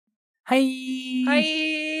Hi!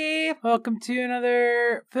 Hi! Welcome to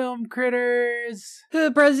another Film Critters.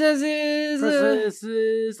 The processes! This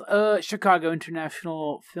is Chicago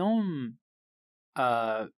International Film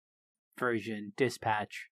version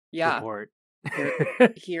dispatch report.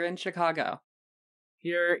 Here in Chicago.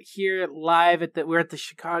 Here live we're at the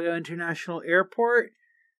Chicago International Airport.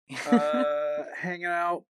 Hanging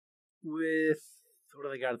out with, what do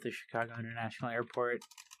they got at the Chicago International Airport?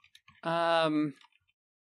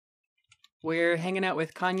 We're hanging out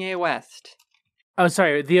with Kanye West. Oh,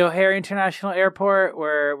 sorry, the O'Hare International Airport,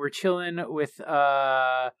 where we're chilling with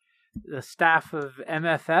the staff of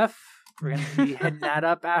MFF. We're going to be heading that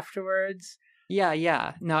up afterwards.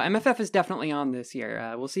 Yeah. No, MFF is definitely on this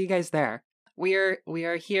year. We'll see you guys there. We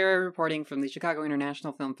are here reporting from the Chicago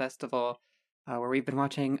International Film Festival, where we've been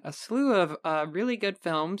watching a slew of really good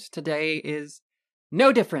films. Today is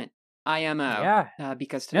no different, IMO. Yeah.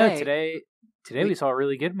 Because today we saw a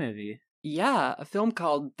really good movie. Yeah, a film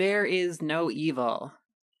called There Is No Evil.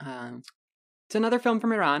 It's another film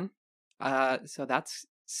from Iran, so that's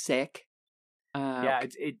sick. Yeah,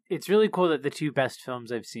 it's really cool that the two best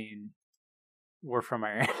films I've seen were from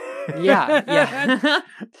Iran. Yeah.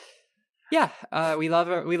 Yeah, we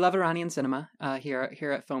love Iranian cinema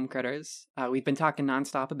here at Film Critters. We've been talking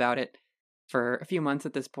nonstop about it for a few months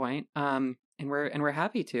at this point, and we're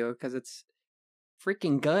happy to, because it's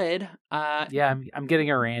freaking good. Yeah, I'm getting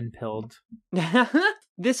Iran pilled.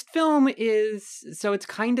 This film it's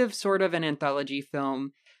kind of sort of an anthology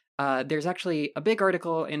film. There's actually a big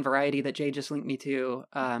article in Variety that Jay just linked me to,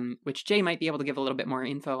 which Jay might be able to give a little bit more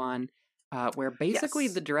info on, where basically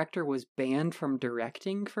the director was banned from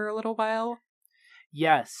directing for a little while.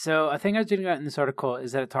 Yes, so a thing I was reading about in this article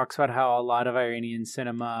is that it talks about how a lot of Iranian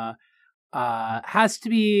cinema has to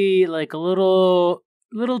be like a little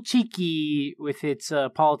cheeky with its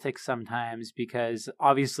politics sometimes, because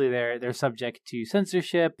obviously they're subject to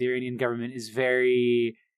censorship. The Iranian government is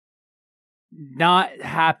very not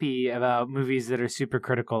happy about movies that are super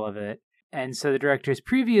critical of it. And so the director's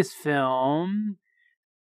previous film,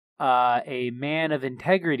 A Man of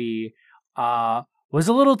Integrity, was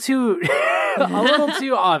a little too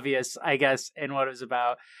too obvious, I guess, in what it was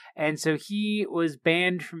about. And so he was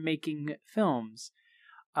banned from making films.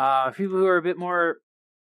 People who are a bit more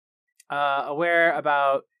aware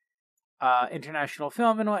about international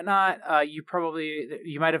film and whatnot, you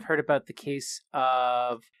might have heard about the case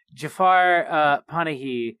of Jafar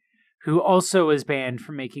Panahi, who also was banned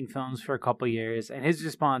from making films for a couple years, and his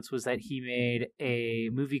response was that he made a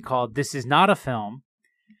movie called This Is Not a Film.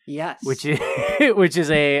 Yes, which is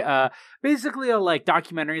a basically a like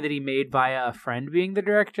documentary that he made via a friend being the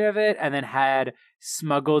director of it, and then had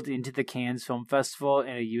smuggled into the Cannes Film Festival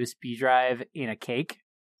in a USB drive in a cake.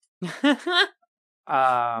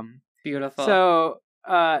 Beautiful. So,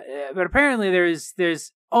 but apparently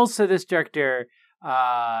there's also this director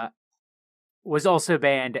was also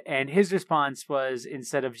banned, and his response was,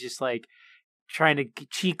 instead of just like trying to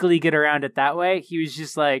cheekily get around it that way, he was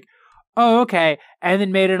just like, "Oh, okay," and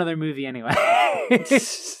then made another movie anyway.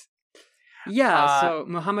 Yeah. So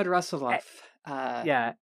Muhammad Rasulov.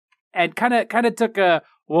 Yeah, and kind of took a,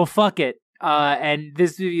 well, fuck it. And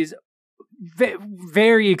this movie is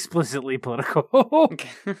very explicitly political.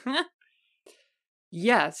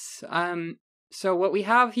 Yes. So what we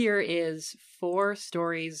have here is 4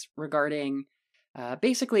 stories regarding,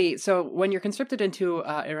 basically, so when you're conscripted into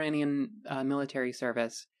Iranian military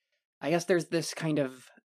service, I guess there's this kind of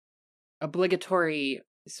obligatory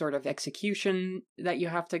sort of execution that you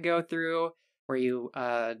have to go through, where you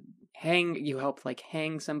help like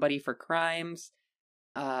hang somebody for crimes.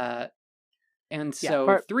 And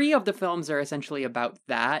so 3 of the films are essentially about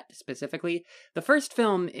that specifically. The first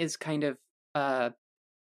film is kind of,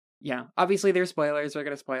 obviously there's spoilers. We're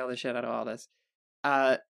going to spoil the shit out of all this.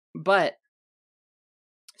 But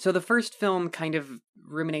so the first film kind of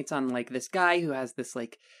ruminates on like this guy who has this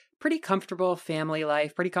like pretty comfortable family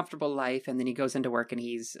life, pretty comfortable life. And then he goes into work and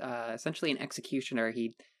he's essentially an executioner.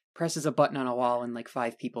 He presses a button on a wall and like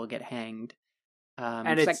 5 people get hanged.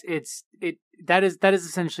 And that is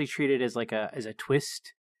essentially treated as like a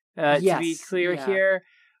twist. To be clear here,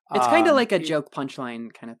 it's kind of like a joke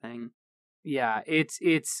punchline kind of thing. Yeah, it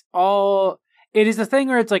is a thing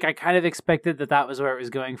where it's like I kind of expected that was where it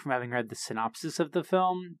was going from having read the synopsis of the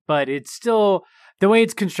film, but it's still, the way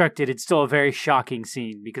it's constructed, it's still a very shocking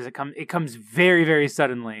scene because it comes very, very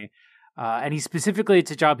suddenly. And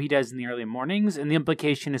it's a job he does in the early mornings, and the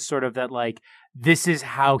implication is sort of that like this is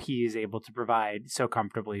how he is able to provide so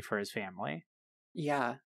comfortably for his family.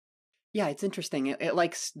 Yeah. Yeah, it's interesting. It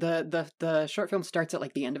like the short film starts at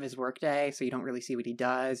like the end of his workday, so you don't really see what he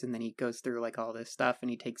does, and then he goes through like all this stuff, and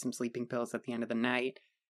he takes some sleeping pills at the end of the night.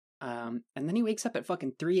 And then he wakes up at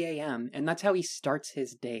fucking 3 a.m. and that's how he starts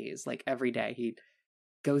his days. Like every day, he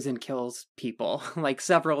goes and kills people, like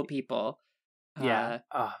several people. Yeah,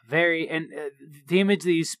 Uh, very. And the image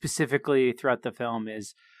they use specifically throughout the film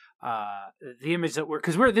is the image that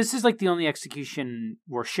we're this is like the only execution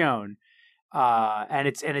we're shown, and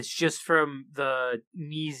it's just from the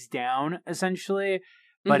knees down essentially.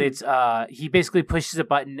 But mhm. it's he basically pushes a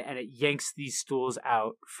button and it yanks these stools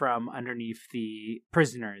out from underneath the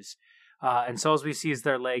prisoners, and so as we see is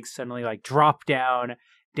their legs suddenly like drop down,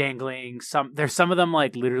 dangling. There's some of them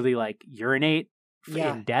like literally like urinate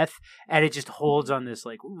Yeah, in death, and it just holds on this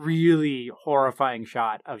like really horrifying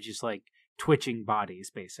shot of just like twitching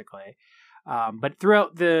bodies basically. But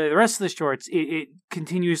throughout the rest of the shorts, it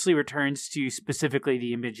continuously returns to specifically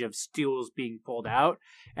the image of stools being pulled out,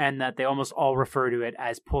 and that they almost all refer to it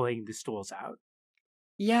as pulling the stools out.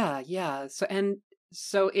 yeah.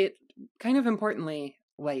 So it kind of importantly,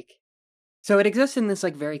 like, so it exists in this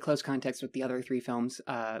like very close context with the other three films,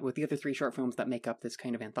 with the other three short films that make up this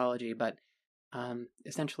kind of anthology. But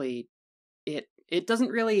essentially, it doesn't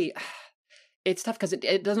really. It's tough because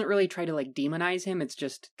it doesn't really try to like demonize him. It's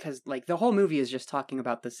just because like the whole movie is just talking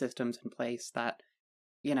about the systems in place that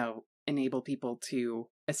enable people to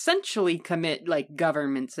essentially commit like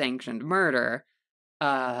government sanctioned murder.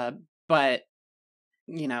 Uh, but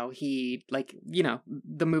he like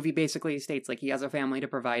the movie basically states like he has a family to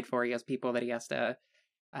provide for. He has people that he has to,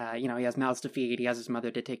 he has mouths to feed. He has his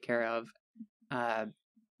mother to take care of. Uh,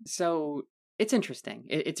 so it's interesting.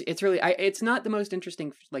 It's really it's not the most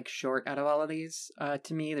interesting like short out of all of these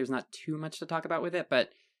to me. There's not too much to talk about with it, but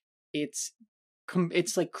it's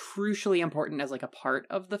it's like crucially important as like a part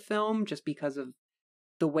of the film just because of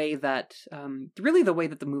the way that really the way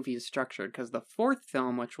that the movie is structured, because the fourth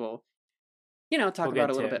film, which we'll talk We'll about get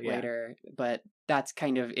a little to, bit yeah. later, but that's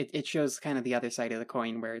kind of it shows kind of the other side of the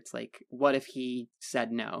coin where it's like, what if he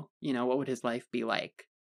said no? What would his life be like?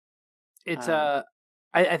 It's uh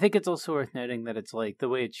I think it's also worth noting that it's like the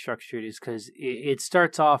way it's structured is because it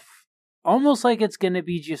starts off almost like it's going to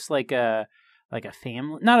be just like a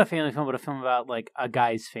family, not a family film, but a film about like a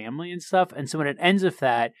guy's family and stuff. And so when it ends with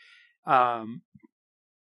that, um,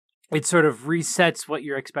 it sort of resets what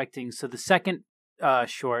you're expecting. So the second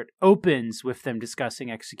short opens with them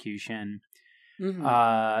discussing execution.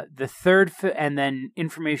 mhm. The third, and then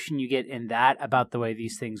information you get in that about the way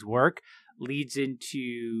these things work leads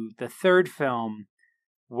into the third film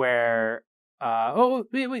where do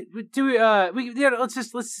we yeah, let's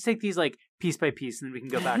just take these like piece by piece and then we can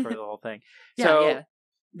go back over the whole thing. Yeah, So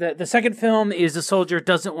yeah. the second film is a soldier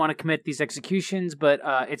doesn't want to commit these executions, but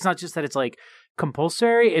it's not just that it's like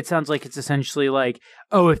compulsory. It sounds like it's essentially like,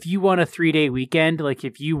 oh, if you want a 3-day weekend, like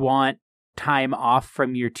if you want time off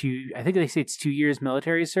from your I think they say it's 2 years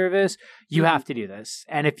military service, you Mhm. have to do this.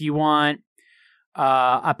 And if you want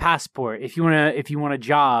a passport, if you want a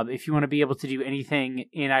job, if you want to be able to do anything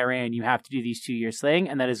in Iran, you have to do these 2 years thing,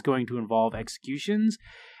 and that is going to involve executions.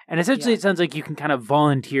 And essentially, Yeah. it sounds like you can kind of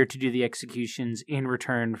volunteer to do the executions in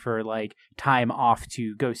return for like time off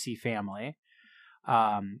to go see family.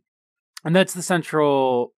 Um, and that's the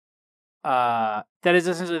central. That is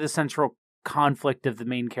essentially the central conflict of the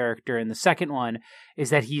main character. And the second one is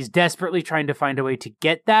that he's desperately trying to find a way to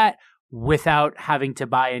get that without having to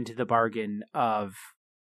buy into the bargain of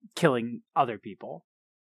killing other people.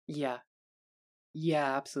 Yeah.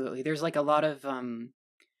 Yeah, absolutely. There's like a lot of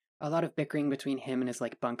bickering between him and his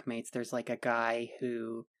like bunkmates. There's like a guy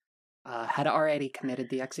who had already committed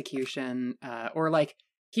the execution, or like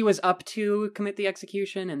he was up to commit the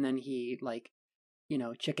execution, and then he like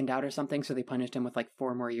chickened out or something, so they punished him with like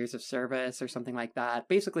 4 more years of service or something like that.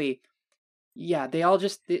 Basically, yeah, they all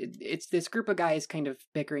just it's this group of guys kind of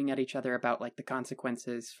bickering at each other about like the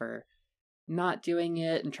consequences for not doing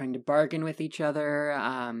it and trying to bargain with each other.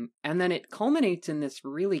 And then it culminates in this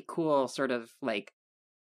really cool sort of like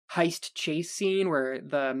heist chase scene where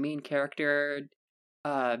the main character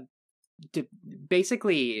uh de-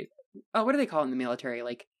 basically, oh, what do they call it in the military,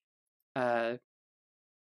 like uh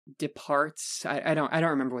departs. I don't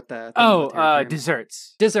remember what the Oh, military term.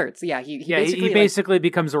 desserts. Deserts. Yeah, he Yeah, he basically like, basically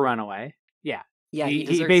becomes a runaway. Yeah, yeah, he he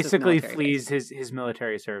deserts this basically military flees base. his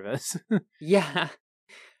military service. Yeah.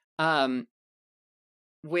 um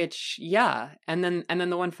which, yeah, and then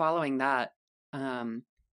the one following that, um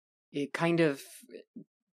it kind of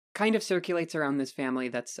circulates around this family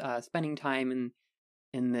that's spending time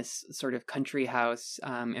in this sort of country house,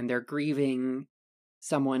 and they're grieving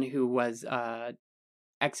someone who was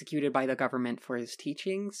executed by the government for his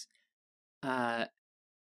teachings. Uh,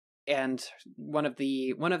 and one of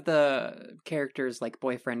the characters, like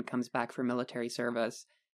boyfriend, comes back from military service,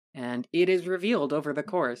 and it is revealed over the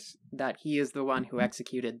course that he is the one who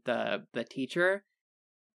executed the teacher.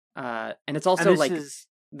 And it's And also this like is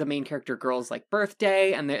the main character girl's like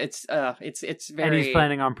birthday, and it's and he's very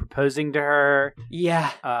planning on proposing to her.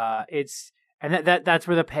 yeah It's and that's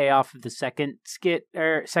where the payoff of the second skit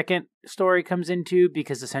or second story comes into,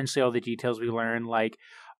 because essentially all the details we learn, like,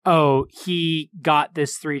 oh, he got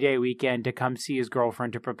this 3-day weekend to come see his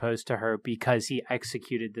girlfriend to propose to her because he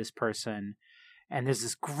executed this person. And there's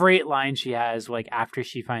this great line she has, like, after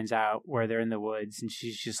she finds out where they're in the woods, and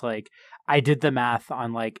she's just like, I did the math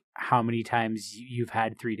on, like, how many times you've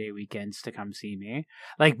had 3-day weekends to come see me.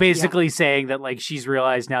 Like, basically saying that, like, she's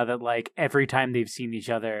realized now that, like, every time they've seen each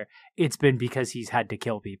other, it's been because he's had to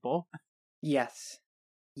kill people. yes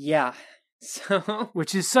yeah so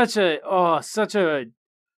Which is such a,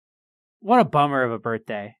 what a bummer of a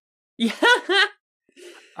birthday. yeah.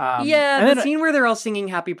 And The then scene where they're all singing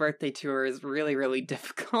happy birthday to her is really, really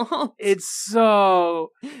difficult. it's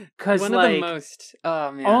so, because one like, of the most,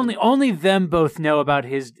 oh man. only them both know about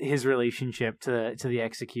his relationship to the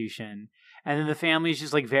execution, and then the family's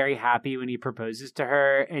just like very happy when he proposes to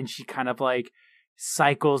her, and she kind of like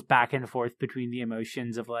cycles back and forth between the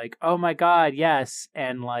emotions of like, oh my god, yes,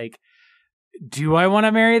 and like, do I want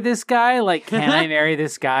to marry this guy? Like, can I marry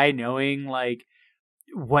this guy knowing like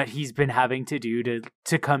what he's been having to do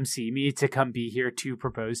to come see me, to come be here to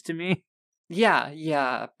propose to me?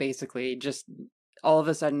 Yeah, basically, just all of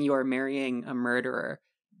a sudden you are marrying a murderer.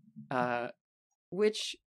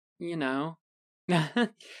 Which, you know,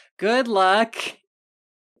 good luck.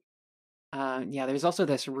 Yeah, there's also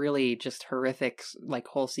this really just horrific, like,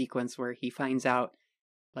 whole sequence where he finds out,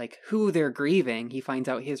 like, who they're grieving. He finds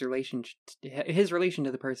out his relation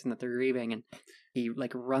to the person that they're grieving, and he,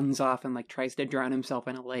 like, runs off and, like, tries to drown himself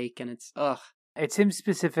in a lake, and it's, ugh. It's him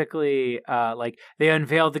specifically, like, they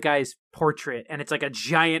unveiled the guy's portrait, and it's like a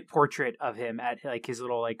giant portrait of him at like his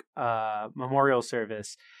little like memorial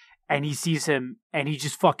service, and he sees him and he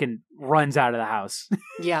just fucking runs out of the house.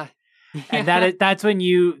 Yeah. And that's when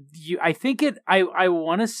I think I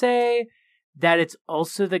want to say that it's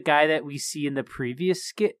also the guy that we see in the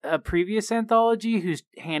previous anthology who's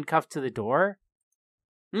handcuffed to the door.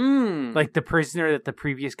 Like the prisoner that the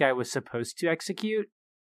previous guy was supposed to execute.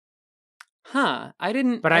 Huh. I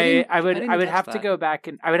didn't. But I would have to go back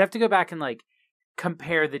and like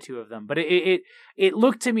compare the two of them. But it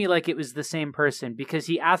looked to me like it was the same person, because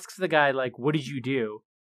he asks the guy like, "What did you do?"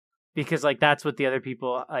 Because like that's what the other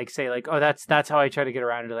people like say, like, "Oh, that's how I try to get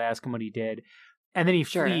around it." I ask him what he did, and then he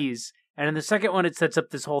flees. And in the second one, it sets up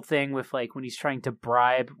this whole thing with like when he's trying to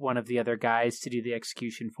bribe one of the other guys to do the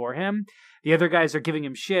execution for him. The other guys are giving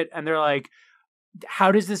him shit, and they're like,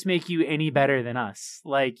 how does this make you any better than us?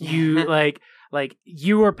 Like you like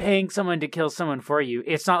you are paying someone to kill someone for you.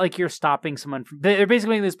 It's not like you're stopping someone from, they're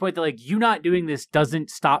basically making this point that like you not doing this doesn't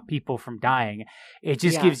stop people from dying. It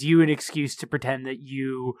just gives you an excuse to pretend that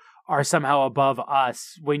you are somehow above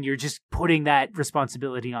us when you're just putting that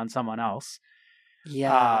responsibility on someone else.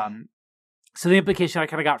 Yeah. So the implication I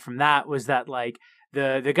kind of got from that was that like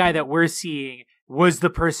the guy that we're seeing was the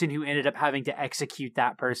person who ended up having to execute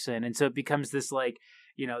that person. And so it becomes this like,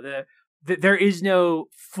 you know, there is no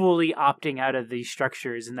fully opting out of these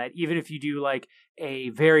structures, and that even if you do like a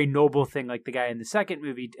very noble thing like the guy in the second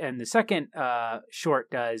movie and the second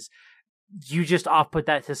short does, you just off-put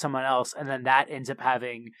that to someone else, and then that ends up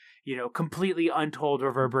having, you know, completely untold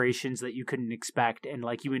reverberations that you couldn't expect, and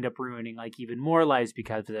like you end up ruining like even more lives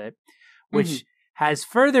because of it, which has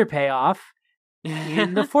further payoff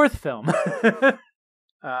in the fourth film.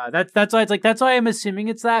 That's why it's like, that's why I'm assuming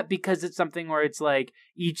it's that, because it's something where it's like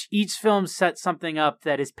each film sets something up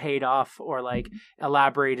that is paid off or like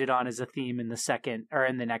elaborated on as a theme in the second or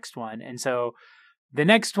in the next one. And so the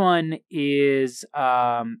next one is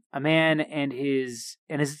a man and it's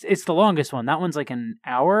the longest one. That one's like an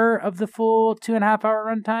hour of the full 2.5 hour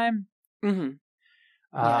runtime.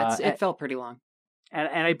 Yeah, it felt pretty long.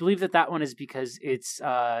 And I believe that one is because it's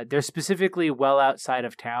they're specifically well outside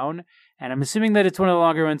of town, and I'm assuming that it's one of the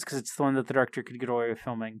longer ones because it's the one that the director could get away with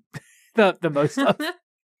filming the most of.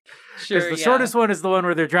 Sure, the shortest one is the one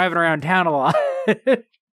where they're driving around town a lot.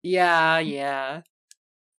 Yeah.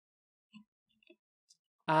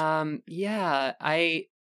 So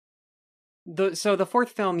the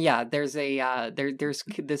fourth film, there's there's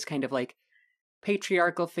this kind of like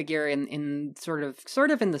patriarchal figure in sort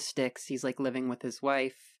of in the sticks. He's like living with his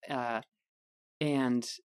wife, and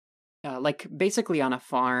like basically on a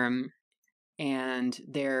farm, and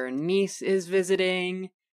their niece is visiting,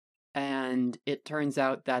 and it turns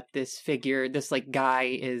out that this like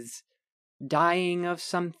guy is dying of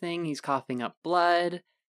something. He's coughing up blood.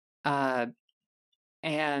 Uh,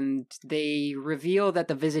 and they reveal that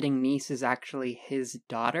the visiting niece is actually his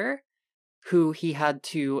daughter, who he had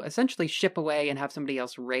to essentially ship away and have somebody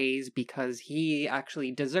else raise because he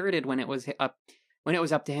actually deserted when it was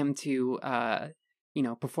up to him to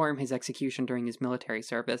perform his execution during his military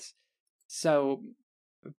service. So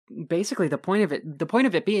basically the point of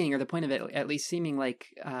it being, or the point of it at least seeming like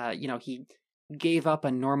he gave up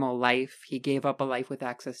a normal life. He gave up a life with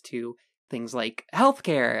access to things like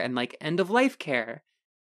healthcare and like end of life care.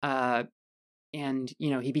 And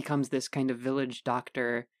he becomes this kind of village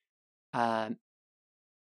doctor. And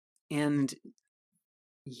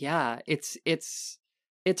yeah, it's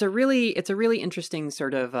a really interesting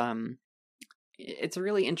sort of it's a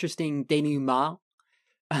really interesting denouement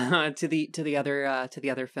to the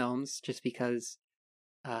other films, just because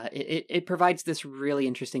it provides this really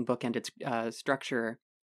interesting bookended structure,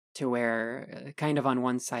 to where kind of on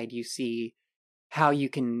one side you see how you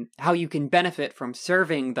can benefit from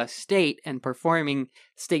serving the state and performing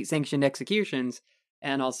state sanctioned executions,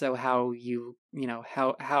 and also how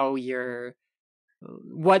how your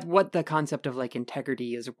what the concept of like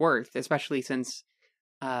integrity is worth, especially since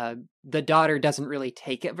the daughter doesn't really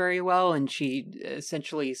take it very well, and she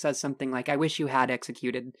essentially says something like, "I wish you had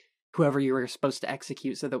executed whoever you were supposed to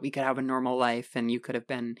execute so that we could have a normal life, and you could have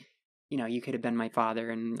been, my father,"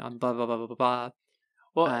 and blah blah blah blah blah.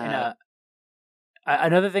 Well, and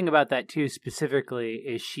another thing about that too, specifically,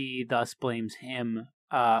 is she thus blames him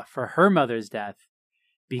for her mother's death,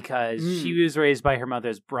 because she was raised by her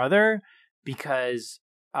mother's brother, because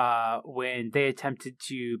when they attempted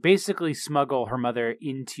to basically smuggle her mother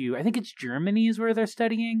into, I think it's Germany is where they're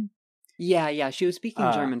studying. Yeah, she was speaking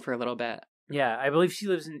German for a little bit. Yeah, I believe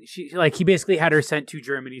he basically had her sent to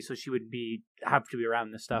Germany so she would have to be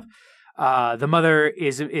around this stuff. The mother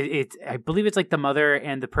I believe it's like the mother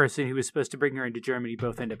and the person who was supposed to bring her into Germany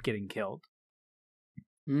both end up getting killed.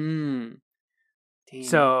 Damn.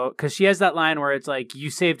 So, because she has that line where it's like, you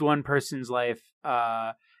saved one person's life,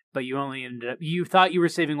 but you thought you were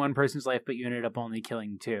saving one person's life, but you ended up only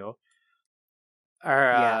killing two.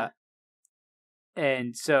 Yeah.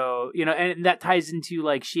 And so, and that ties into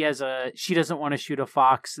like, she doesn't want to shoot a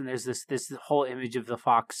fox, and there's this whole image of the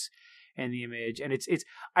fox in the image, and it's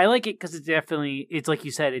I like it because it's like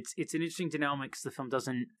you said, it's an interesting denouement because the film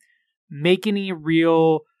doesn't make any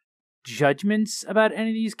real judgments about any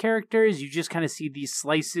of these characters. You just kind of see these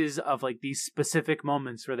slices of like these specific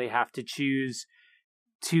moments where they have to choose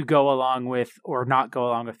to go along with or not go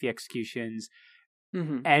along with the executions.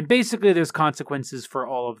 Mm-hmm. And basically there's consequences for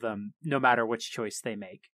all of them, no matter which choice they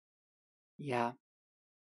make. Yeah.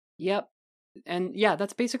 Yep. And yeah,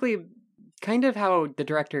 that's basically kind of how the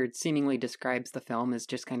director seemingly describes the film, is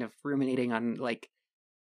just kind of ruminating on like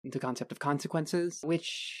the concept of consequences,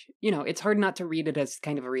 which, it's hard not to read it as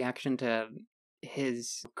kind of a reaction to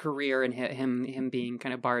his career and him being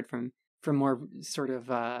kind of barred from more sort of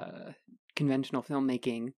conventional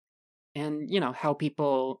filmmaking, and how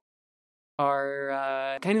people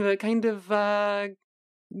are kind of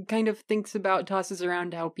tosses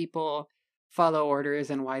around how people follow orders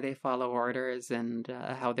and why they follow orders, and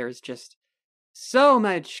how there's just so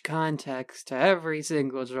much context to every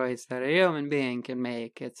single choice that a human being can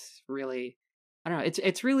make. It's really, I don't know.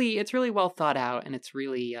 It's really well thought out, and it's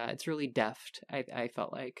really deft. I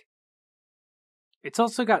felt like it's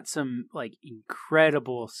also got some like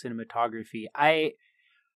incredible cinematography. I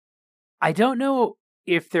don't know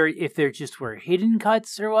if there just were hidden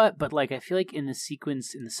cuts or what, but like I feel like in the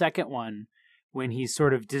sequence in the second one, when he's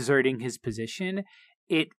sort of deserting his position,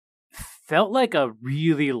 it felt like a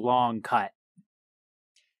really long cut.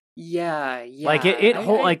 Yeah. Like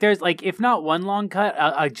like there's like, if not one long cut,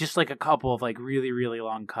 just like a couple of like really really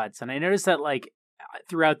long cuts. And I noticed that like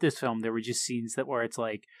throughout this film there were just scenes where it's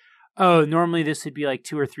like, oh, normally this would be like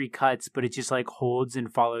 2 or 3 cuts, but it just like holds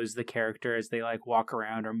and follows the character as they like walk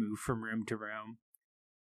around or move from room to room.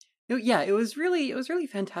 Yeah, it was really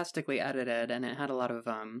fantastically edited, and it had a lot of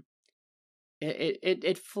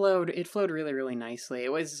it flowed really really nicely.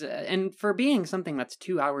 It was and for being something that's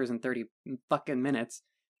 2 hours and 30 fucking minutes,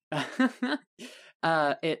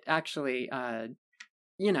 it actually kind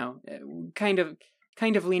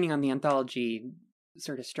of leaning on the anthology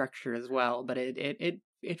sort of structure as well, but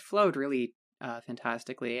it flowed really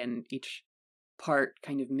fantastically, and each part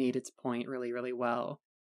kind of made its point really really well.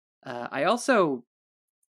 I also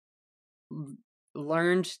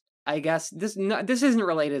learned, I guess this isn't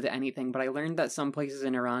related to anything, but I learned that some places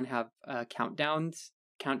in Iran have countdown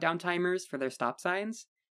timers for their stop signs.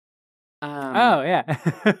 Oh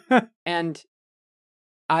yeah. And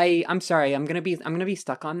I'm sorry, I'm gonna be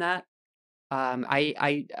stuck on that. I'm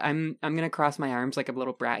gonna cross my arms like a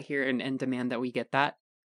little brat here and demand that we get that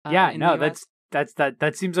Yeah, in the no, US.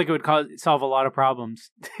 that seems like it would solve a lot of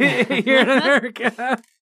problems here in America.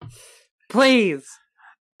 Please.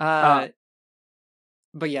 Uh,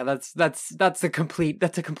 But yeah, that's a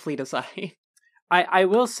complete aside. I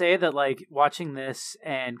will say that like watching this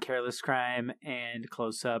and Careless Crime and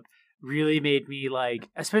Close Up really made me like,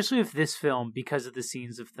 especially with this film because of the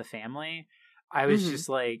scenes of the family. I was Hmm. just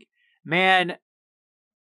like, man,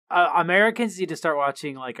 Americans need to start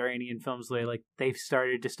watching like Iranian films the way like they've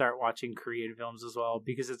started to start watching Korean films as well,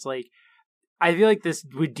 because it's like I feel like this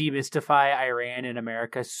would demystify Iran and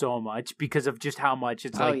America so much because of just how much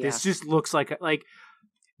it's Oh like yeah. this just looks like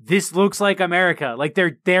this looks like America. Like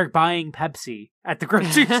they're buying Pepsi at the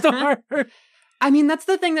grocery store. I mean, that's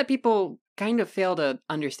the thing that people kind of fail to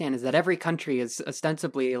understand is that every country is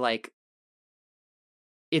ostensibly like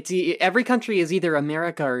every country is either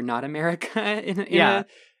America or not America Yeah.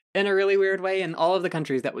 in a really weird way, and all of the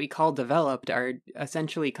countries that we call developed are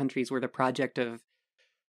essentially countries where the project of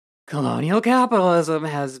colonial capitalism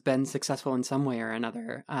has been successful in some way or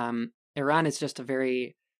another. Iran is just a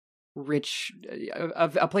very rich,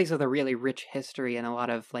 a place with a really rich history and a lot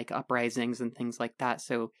of like uprisings and things like that.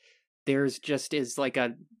 So there's just is like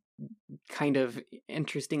a kind of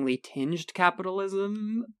interestingly tinged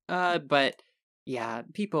capitalism. But yeah,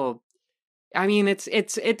 people. I mean,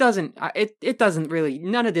 it doesn't really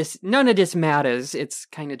none of this matters. It's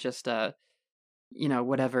kind of just a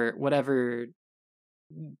whatever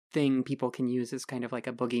thing people can use as kind of like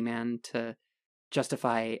a boogeyman to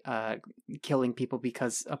justify killing people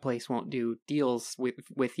because a place won't do deals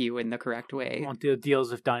with you in the correct way. Won't do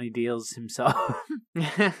deals with Donnie Deals himself.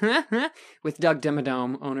 With Doug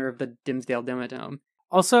Dimmadome, owner of the Dimsdale Dimmadome.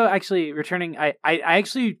 Also, actually, returning, I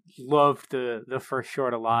actually loved the first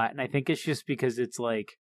short a lot, and I think it's just because it's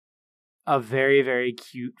like a very very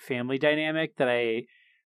cute family dynamic that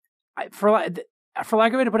for lack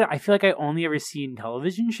of a way to put it, I feel like I only ever seen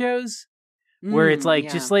television shows where it's like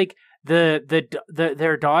Yeah. just like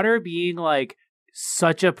their daughter being like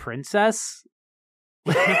such a princess,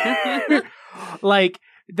 like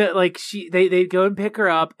they go and pick her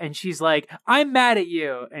up and she's like, I'm mad at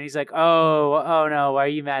you, and he's like, oh no, why are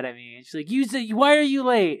you mad at me? And she's like, you said, why are you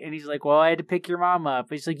late? And he's like, well, I had to pick your mom up.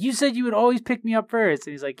 And she's like, you said you would always pick me up first.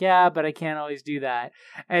 And he's like, yeah, but I can't always do that.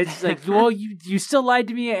 And she's like, well, you still lied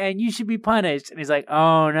to me and you should be punished. And he's like,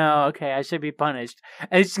 oh no, okay, I should be punished.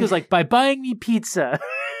 And she goes like, by buying me pizza.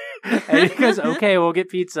 And he goes, okay, we'll get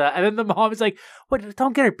pizza. And then the mom is like, what,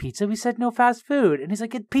 don't get her pizza. We said no fast food. And he's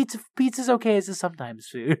like, pizza's okay as a sometimes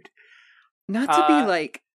food. Not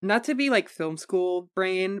to be like film school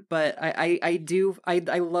brain, but I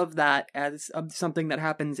love that as something that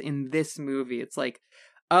happens in this movie. It's like,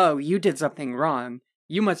 oh, you did something wrong.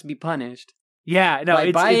 You must be punished. Yeah, no,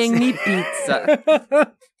 by buying me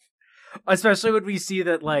pizza. Especially when we see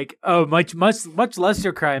that, like, oh, much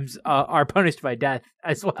lesser crimes are punished by death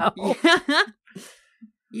as well.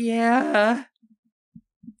 Yeah.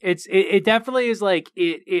 It definitely is like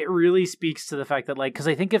it really speaks to the fact that, like, because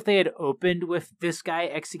I think if they had opened with this guy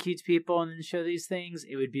executes people and then show these things,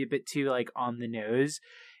 it would be a bit too like on the nose.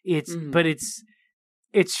 But it's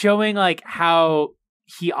showing like how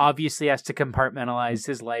he obviously has to compartmentalize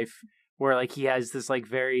his life, where like he has this like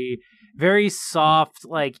very very soft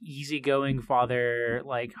like easygoing father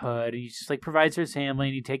like hood, and he just like provides for his family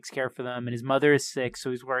and he takes care for them, and his mother is sick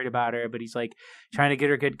so he's worried about her, but he's like trying to get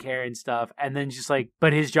her good care and stuff, and then just like,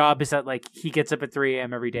 but his job is that like he gets up at 3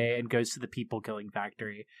 a.m. every day and goes to the people killing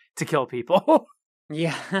factory to kill people.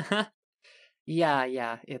 Yeah.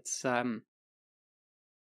 Yeah, it's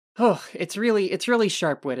it's really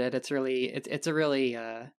sharp-witted. It's a really it's a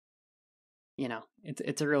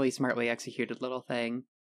really smartly executed little thing.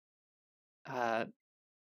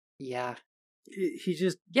 Yeah. He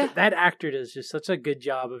just, Yeah. that actor does just such a good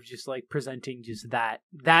job of just like presenting just that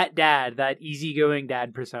dad, that easygoing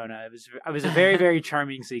dad persona. It was a very very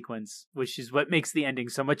charming sequence, which is what makes the ending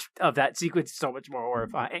so much of that sequence so much more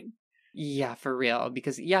horrifying. Yeah, for real.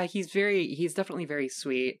 Because yeah, he's definitely very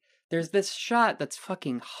sweet. There's this shot that's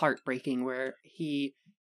fucking heartbreaking where he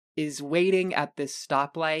is waiting at this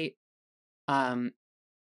stoplight.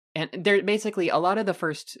 And there basically a lot of the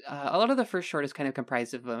first short is kind of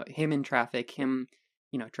comprised of him in traffic, him,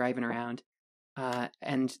 driving around.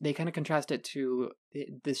 And they kind of contrast it to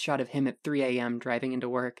this shot of him at 3 a.m. driving into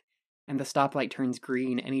work, and the stoplight turns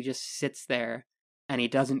green and he just sits there and he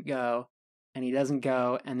doesn't go, and he doesn't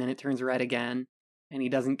go, and then it turns red again and he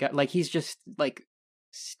doesn't go. Like he's just like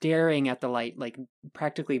staring at the light, like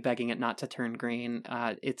practically begging it not to turn green.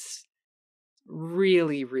 It's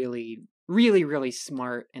really, really, really, really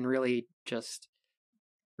smart and really just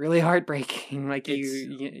really heartbreaking. Like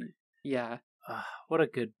yeah. What a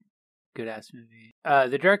good ass movie.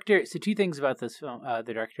 The director. So two things about this film.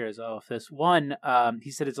 The director as well. Of this one,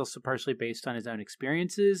 he said it's also partially based on his own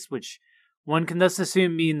experiences, which one can thus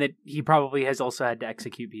mean that he probably has also had to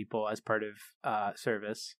execute people as part of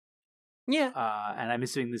service. Yeah. And I'm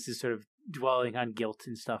assuming this is sort of dwelling on guilt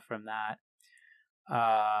and stuff from that.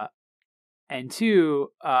 And two,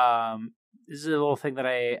 this is a little thing that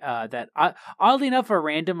I oddly enough, a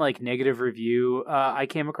random like negative review I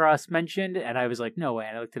came across mentioned, and I was like, no way,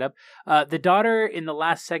 and I looked it up. The daughter in the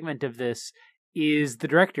last segment of this is the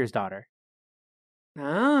director's daughter.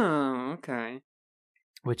 Oh, okay.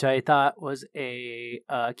 Which I thought was a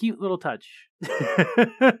cute little touch.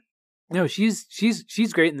 No, she's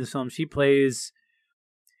great in this film. She plays.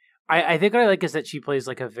 I think what I like is that she plays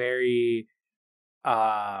like a very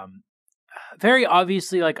obviously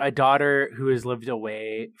like a daughter who has lived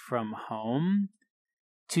away from home,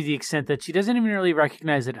 to the extent that she doesn't even really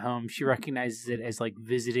recognize it home. She recognizes it as like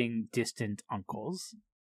visiting distant uncles.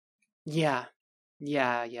 Yeah,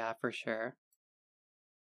 for sure.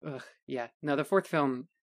 Ugh, yeah. No, the fourth film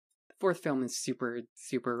is super,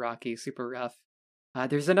 super rocky, super rough.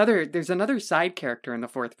 There's another side character in the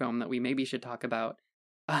fourth film that we maybe should talk about.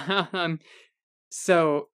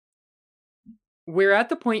 So we're at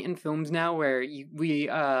the point in films now where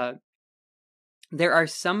there are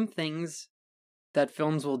some things that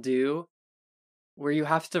films will do where you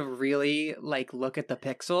have to really like look at the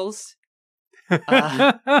pixels.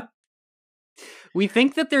 We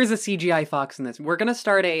think that there's a CGI fox in this. We're gonna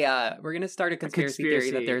start a conspiracy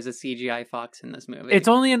theory that there's a CGI fox in this movie. It's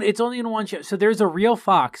only in one show. So there's a real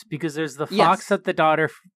fox because there's the fox that the daughter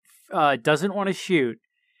doesn't want to shoot.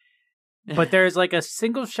 But there's like a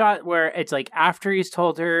single shot where it's like after he's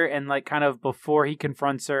told her and like kind of before he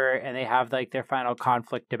confronts her, and they have like their final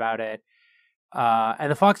conflict about it.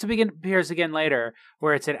 And the fox appears again later,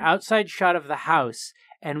 where it's an outside shot of the house,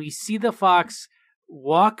 and we see the fox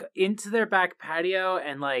walk into their back patio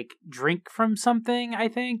and like drink from something, I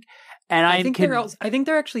think. And I think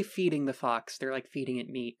they're actually feeding the fox. They're like feeding it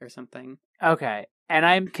meat or something. Okay. And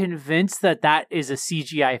I'm convinced that is a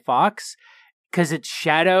CGI fox because its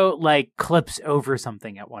shadow like clips over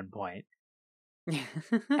something at one point.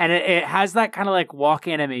 And it has that kind of like walk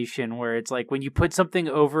animation where it's like when you put something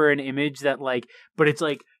over an image that like, but it's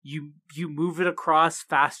like you move it across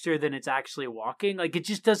faster than it's actually walking. Like it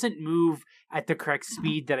just doesn't move at the correct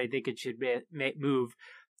speed that I think it should move.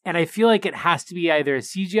 And I feel like it has to be either a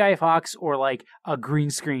CGI fox or like a green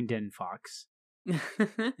screened in fox.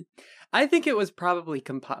 I think it was probably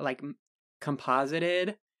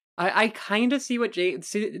composited. I kind of see what Jay.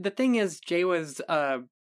 See, the thing is, Jay was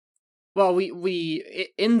well,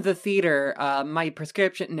 we in the theater. My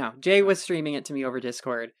prescription. No, Jay was streaming it to me over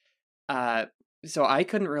Discord. So I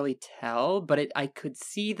couldn't really tell, but I could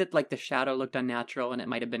see that like the shadow looked unnatural, and it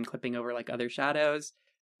might have been clipping over like other shadows.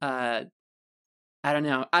 I don't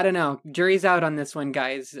know. Jury's out on this one,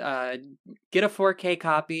 guys. Get a 4K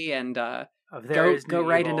copy and go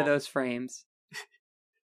right into those frames.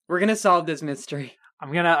 We're gonna solve this mystery.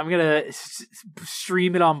 I'm gonna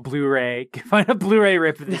stream it on Blu-ray. Find a Blu-ray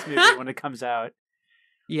rip of this movie when it comes out.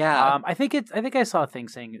 Yeah. I think I saw a thing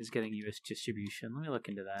saying it was getting U.S. distribution. Let me look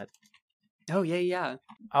into that. Oh yeah.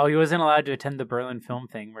 Oh, he wasn't allowed to attend the Berlin Film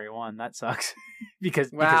thing where he won. That sucks because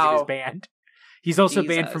he was banned. He's also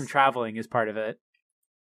banned from traveling as part of it.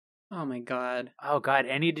 Oh my god. Oh god,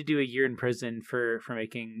 I need to do a year in prison for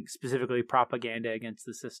making specifically propaganda against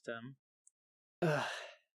the system.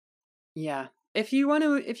 Yeah. If you want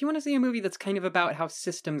to see a movie that's kind of about how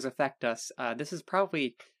systems affect us, this is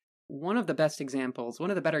probably one of the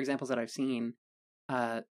better examples that I've seen.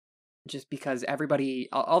 Just because everybody,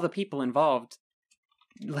 all the people involved,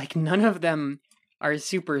 like none of them are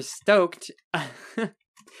super stoked.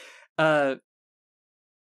 But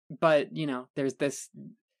you know, there's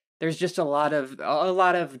just a lot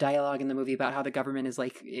of dialogue in the movie about how the government is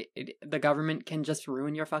like, the government can just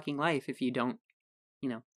ruin your fucking life if you don't, you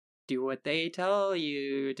know, do what they tell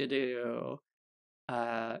you to do.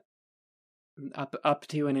 Up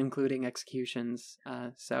to and including executions.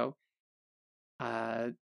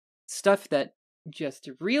 Stuff that just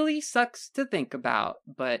really sucks to think about,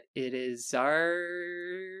 but it is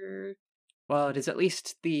it is at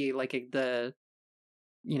least the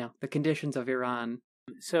conditions of Iran.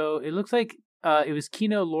 So it looks like it was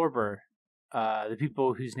Kino Lorber, the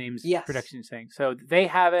people whose names production is saying. So they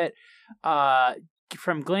have it.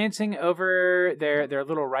 From glancing over their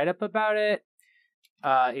little write up about it,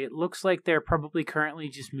 It looks like they're probably currently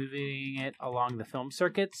just moving it along the film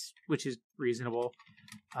circuits, which is reasonable.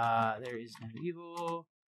 There is no evil.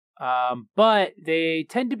 But they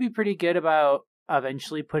tend to be pretty good about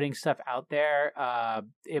eventually putting stuff out there.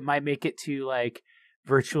 It might make it to like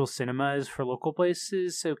virtual cinemas for local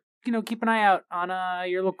places. So, keep an eye out on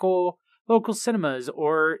your local cinemas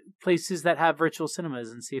or places that have virtual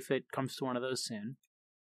cinemas and see if it comes to one of those soon.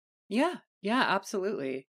 Yeah,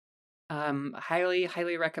 absolutely.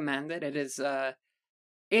 Highly recommend it. It is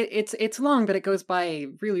it's long, but it goes by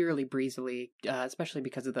really, really breezily, especially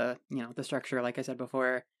because of the structure, like I said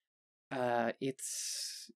before.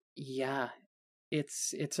 It's a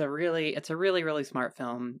really, really smart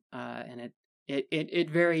film, and it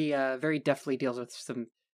very deftly deals with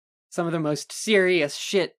some of the most serious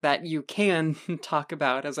shit that you can talk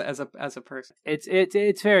about as a person.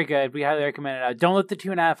 It's very good. We highly recommend it. Don't let the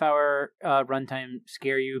 2.5 hour runtime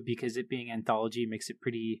scare you, because it being anthology makes it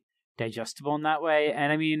pretty digestible in that way.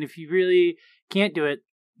 And I mean, if you really can't do it,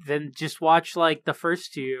 then just watch like the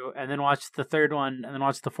first two, and then watch the third one, and then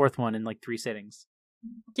watch the fourth one in like 3 sittings.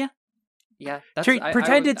 Yeah.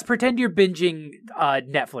 Pretend you're binging a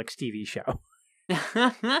Netflix TV show.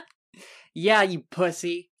 Yeah, you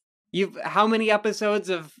pussy. How many episodes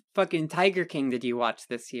of fucking Tiger King did you watch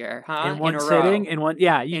this year? Huh? In one sitting? In one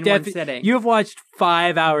sitting. You have watched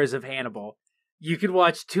 5 hours of Hannibal. You could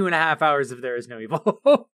watch 2.5 hours of There Is No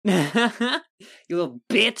Evil. You little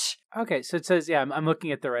bitch. Okay, so it says, I'm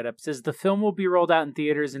looking at the write-up. It says the film will be rolled out in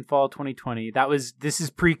theaters in fall 2020. This is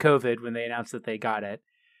pre-COVID when they announced that they got it.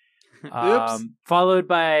 Oops. Followed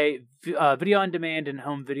by video on demand and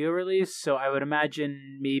home video release. So I would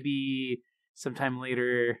imagine maybe sometime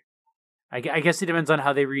later. I guess it depends on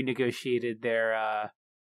how they renegotiated their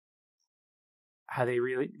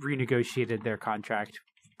renegotiated their contract,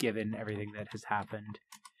 given everything that has happened.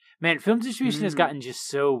 Man, film distribution has gotten just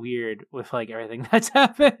so weird with like everything that's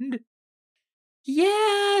happened.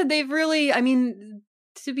 Yeah, they've really. I mean,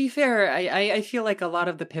 to be fair, I feel like a lot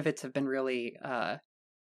of the pivots have been really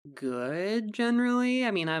good generally.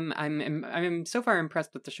 I mean, I'm so far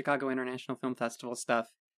impressed with the Chicago International Film Festival stuff.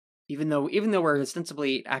 Even though we're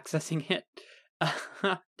ostensibly accessing it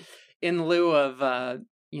in lieu of,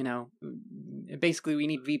 basically we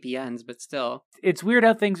need VPNs, but still. It's weird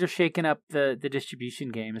how things are shaking up the distribution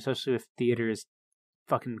game, especially with theaters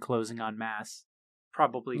fucking closing en masse,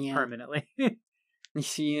 probably permanently.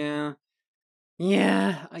 Yeah.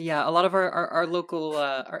 A lot of our local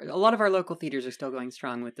theaters are still going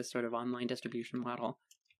strong with this sort of online distribution model,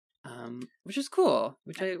 which is cool.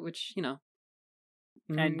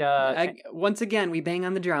 And once again, we bang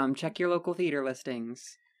on the drum. Check your local theater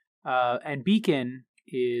listings. And Beacon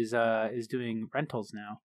is doing rentals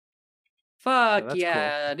now. Fuck so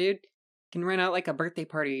yeah, cool. Dude! Can rent out like a birthday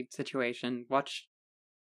party situation. Watch,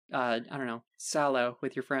 I don't know, Salo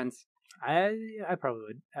with your friends. I probably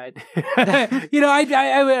would. I'd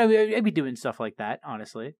be doing stuff like that,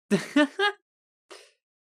 honestly.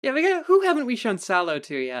 Yeah, who haven't we shown Salo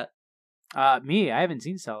to yet? Me. I haven't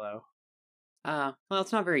seen Salo. Well,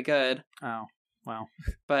 it's not very good. Oh, well.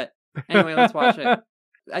 But anyway, let's watch it.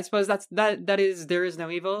 I suppose that is There Is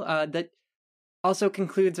No Evil. That also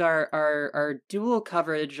concludes our dual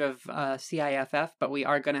coverage of CIFF, but we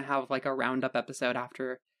are going to have like a roundup episode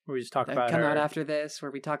after. Where we just talk about out after this, where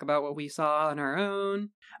we talk about what we saw on our own.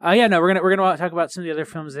 We're gonna talk about some of the other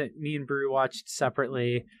films that me and Brew watched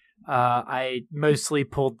separately. I mostly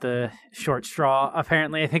pulled the short straw,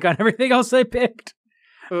 apparently, I think, on everything else I picked.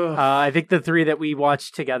 I think the 3 that we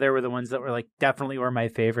watched together were the ones that were like definitely were my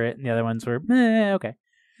favorite, and the other ones were okay.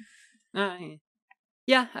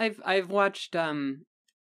 Yeah, I've watched one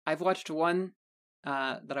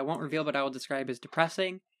that I won't reveal, but I will describe as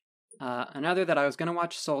depressing. Another that I was gonna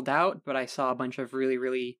watch, Sold Out, but I saw a bunch of really,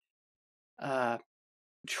 really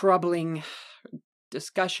troubling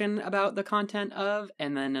discussion about the content of,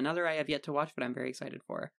 and then another I have yet to watch, but I'm very excited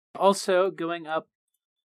for. Also going up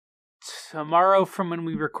tomorrow from when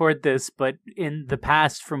we record this, but in the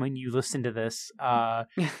past from when you listen to this,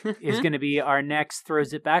 is going to be our next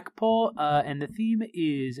Throws It Back poll, and the theme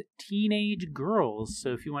is teenage girls.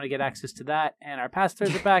 So if you want to get access to that and our past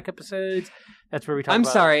Throws It Back episodes, that's where we talk about...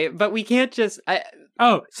 I'm sorry, but we can't just...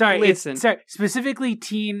 Listen. Specifically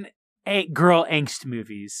teen girl angst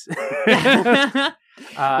movies.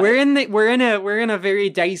 We're in a very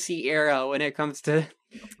dicey era when it comes to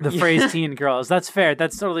The phrase "teen girls." That's fair.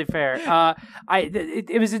 That's totally fair.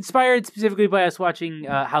 It was inspired specifically by us watching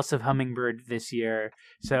House of Hummingbird this year.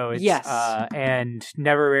 So it's Yes. And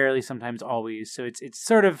Never, Rarely, Sometimes, Always. So it's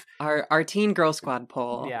sort of our Teen Girl Squad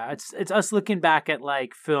poll. Yeah, it's us looking back at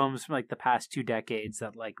like films from like the past 2 decades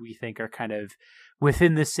that like we think are kind of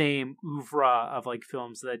within the same oeuvre of like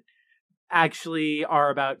films that actually are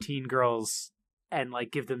about teen girls and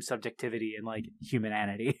like give them subjectivity and like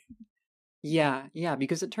humanity. Yeah,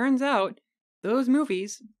 because it turns out those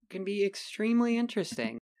movies can be extremely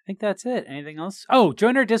interesting. I think that's it. Anything else? Oh,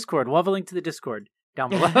 join our Discord. We'll have a link to the Discord down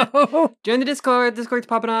below. Join the Discord. Discord's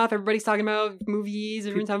popping off. Everybody's talking about movies.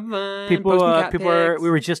 Everyone's having fun. We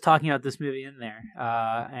were just talking about this movie in there.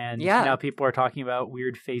 And now people are talking about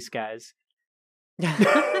weird face guys.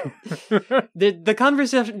 the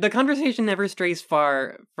conversation never strays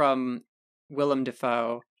far from Willem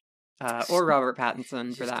Dafoe. Or Robert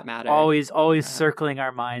Pattinson, for that matter. Always circling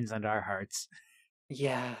our minds and our hearts.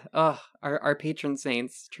 Yeah. Our patron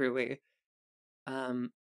saints, truly.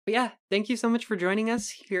 But yeah, thank you so much for joining us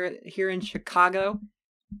here in Chicago.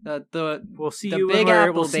 We'll see you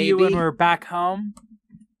when we're back home.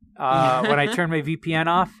 When I turn my VPN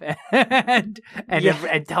off and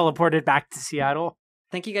teleported back to Seattle.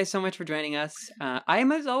 Thank you guys so much for joining us. I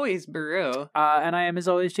am as always Baru. And I am as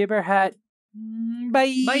always Jay Bear Hat.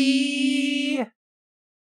 Bye. Bye.